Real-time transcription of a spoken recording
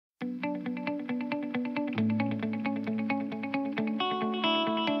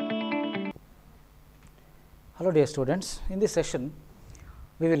Hello dear students, in this session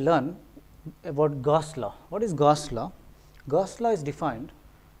we will learn about Gauss law. What is Gauss law? Gauss law is defined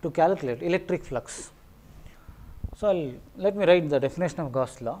to calculate electric flux. So, let me write the definition of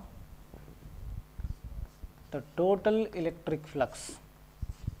Gauss law. The total electric flux,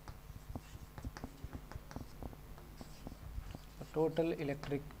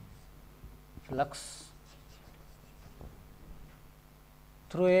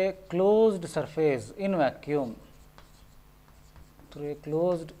 through a closed surface in vacuum,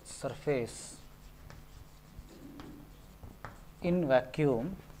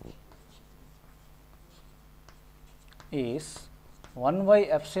 is 1 by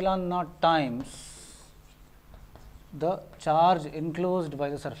epsilon naught times the charge enclosed by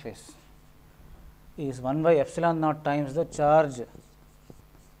the surface, is 1 by epsilon naught times the charge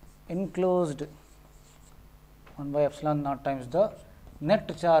enclosed, 1 by epsilon naught times the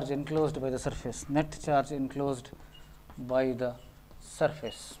net charge enclosed by the surface,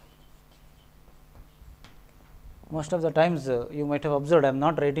 Most of the times you might have observed I am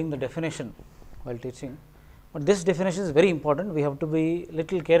not writing the definition while teaching, but this definition is very important. We have to be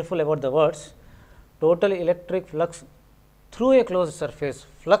little careful about the words. Total electric flux through a closed surface.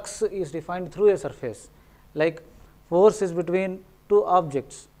 Flux is defined through a surface, like force is between two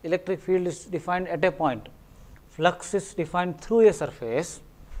objects, electric field is defined at a point. Flux is defined through a surface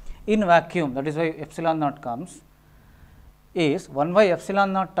in vacuum, that is why epsilon naught comes, is 1 by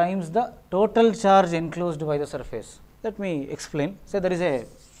epsilon naught times the total charge enclosed by the surface. Let me explain. Say there is a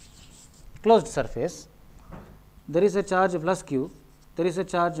closed surface, there is a charge plus q, there is a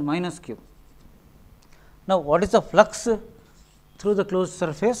charge minus q. Now, what is the flux through the closed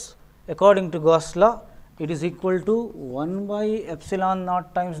surface? According to Gauss law, it is equal to 1 by epsilon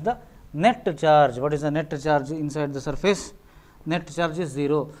naught times the net charge. What is the net charge inside the surface? Net charge is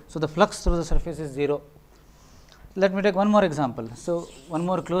 0. So, the flux through the surface is 0. Let me take one more example. So, one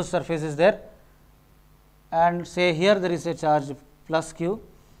more closed surface is there, and say here there is a charge plus q,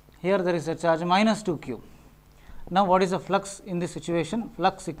 here there is a charge minus 2q. Now, what is the flux in this situation?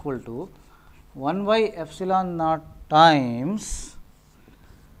 Flux equal to 1 by epsilon naught times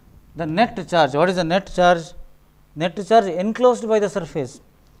the net charge. What is the net charge? Net charge enclosed by the surface.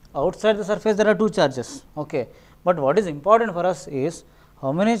 Outside the surface there are two charges, okay. But what is important for us is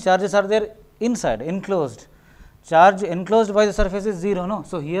how many charges are there inside, enclosed. Charge enclosed by the surface is 0, no.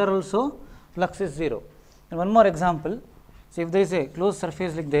 So, here also flux is 0. And one more example, so if there is a closed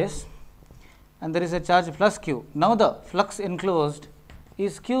surface like this and there is a charge plus q, now the flux enclosed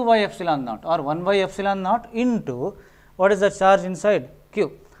is q by epsilon naught or 1 by epsilon naught into what is the charge inside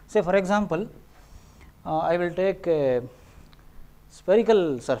q. Say for example, I will take a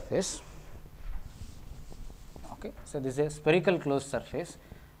spherical surface, okay. So, this is a spherical closed surface,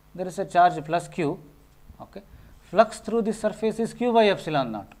 there is a charge plus q, okay. Flux through this surface is q by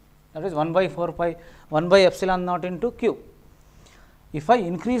epsilon naught, that is 1 by 4 pi 1 by epsilon naught into q. If I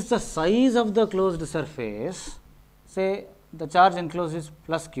increase the size of the closed surface, say the charge enclosed is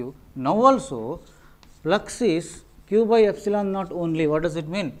plus q, now also flux is q by epsilon naught only. What does it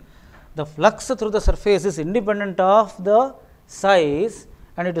mean? The flux through the surface is independent of the size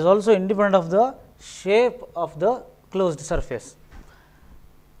and it is also independent of the shape of the closed surface.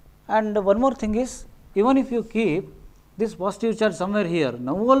 And one more thing is, even if you keep this positive charge somewhere here,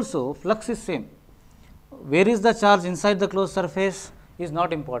 now also flux is same. Where is the charge inside the closed surface is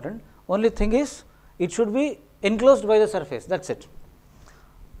not important, only thing is it should be enclosed by the surface, that is it.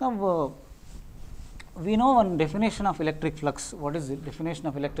 Now, we know one definition of electric flux. What is the definition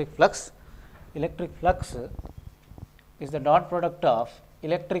of electric flux? Electric flux is the dot product of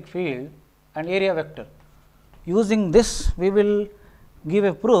electric field and area vector. Using this, we will give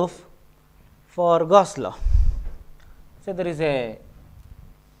a proof for Gauss law. So, there is a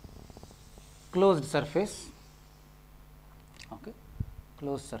closed surface, okay,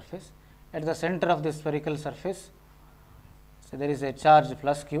 closed surface. At the center of this spherical surface, so there is a charge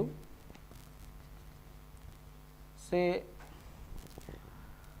plus q. Say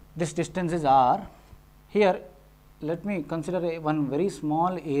this distance is r. Here, let me consider one very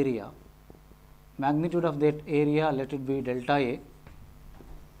small area. Magnitude of that area, let it be delta A.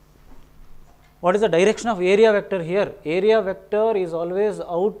 What is the direction of area vector here? Area vector is always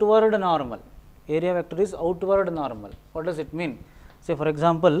outward normal. Area vector is outward normal. What does it mean? Say for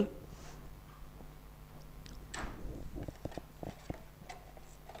example,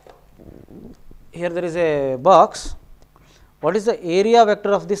 here there is a box. What is the area vector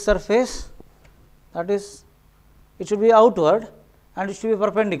of this surface? That is, it should be outward and it should be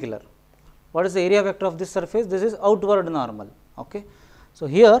perpendicular. What is the area vector of this surface? This is outward normal. Okay. So,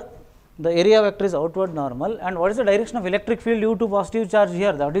 here the area vector is outward normal, and what is the direction of electric field due to positive charge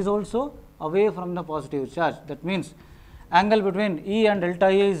here? That is also away from the positive charge. That means, angle between E and delta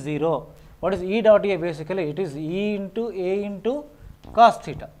A is 0. What is E dot A? Basically, it is E into A into cos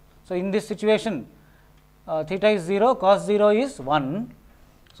theta. So, in this situation, theta is 0, cos 0 is 1.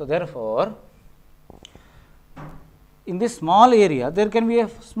 So, therefore, in this small area, there can be a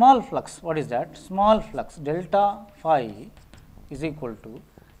small flux. What is that? Small flux delta phi is equal to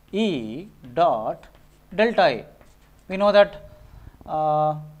E dot delta A. We know that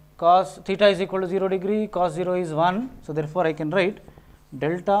cos theta is equal to 0 degree, cos 0 is 1. So, therefore, I can write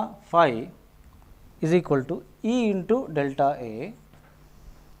delta phi is equal to E into delta A.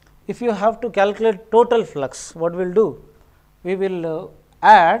 If you have to calculate total flux, what we will do? We will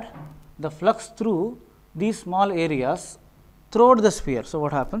add the flux through these small areas throughout the sphere. So,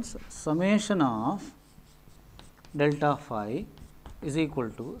 what happens? Summation of delta phi is equal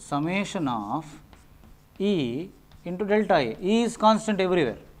to summation of E into delta A. E is constant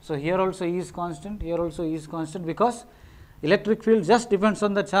everywhere. So, here also E is constant, here also E is constant, because electric field just depends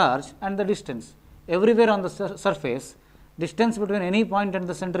on the charge and the distance. Everywhere on the surface, distance between any point and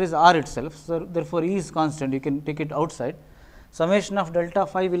the center is r itself. So, therefore, E is constant, you can take it outside. Summation of delta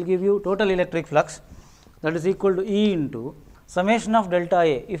phi will give you total electric flux, that is equal to E into summation of delta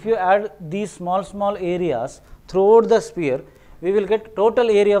A. If you add these small areas throughout the sphere, we will get total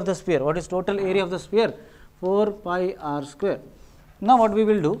area of the sphere. What is total area of the sphere? 4 pi r square. Now, what we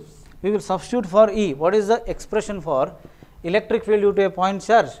will do? We will substitute for E. What is the expression for electric field due to a point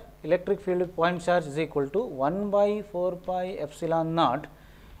charge? Electric field with point charge is equal to 1 by 4 pi epsilon naught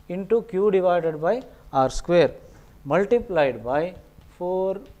into q divided by r square multiplied by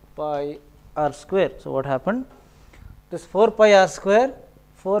 4 pi r square. So, what happened? This 4 pi r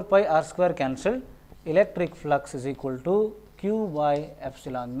square cancelled. Electric flux is equal to q by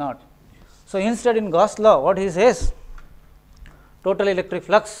epsilon naught. So, instead in Gauss law, what he says? Total electric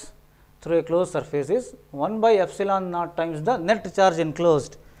flux through a closed surface is 1 by epsilon naught times the net charge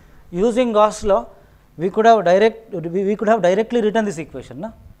enclosed. Using Gauss law, we could have directly written this equation.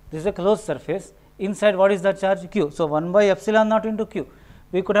 No? This is a closed surface. Inside, what is the charge? Q. So, 1 by epsilon naught into Q.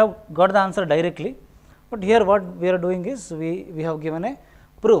 We could have got the answer directly, but here what we are doing is we have given a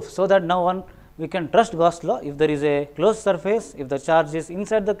proof. So, that now we can trust Gauss law. If there is a closed surface, if the charge is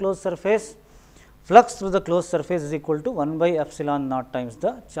inside the closed surface, flux through the closed surface is equal to 1 by epsilon naught times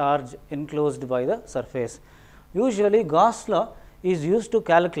the charge enclosed by the surface. Usually, Gauss law is used to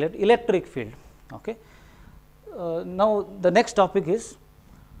calculate electric field. Okay. Now, the next topic is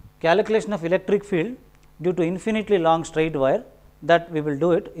calculation of electric field due to infinitely long straight wire, that we will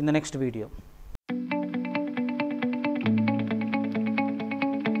do it in the next video.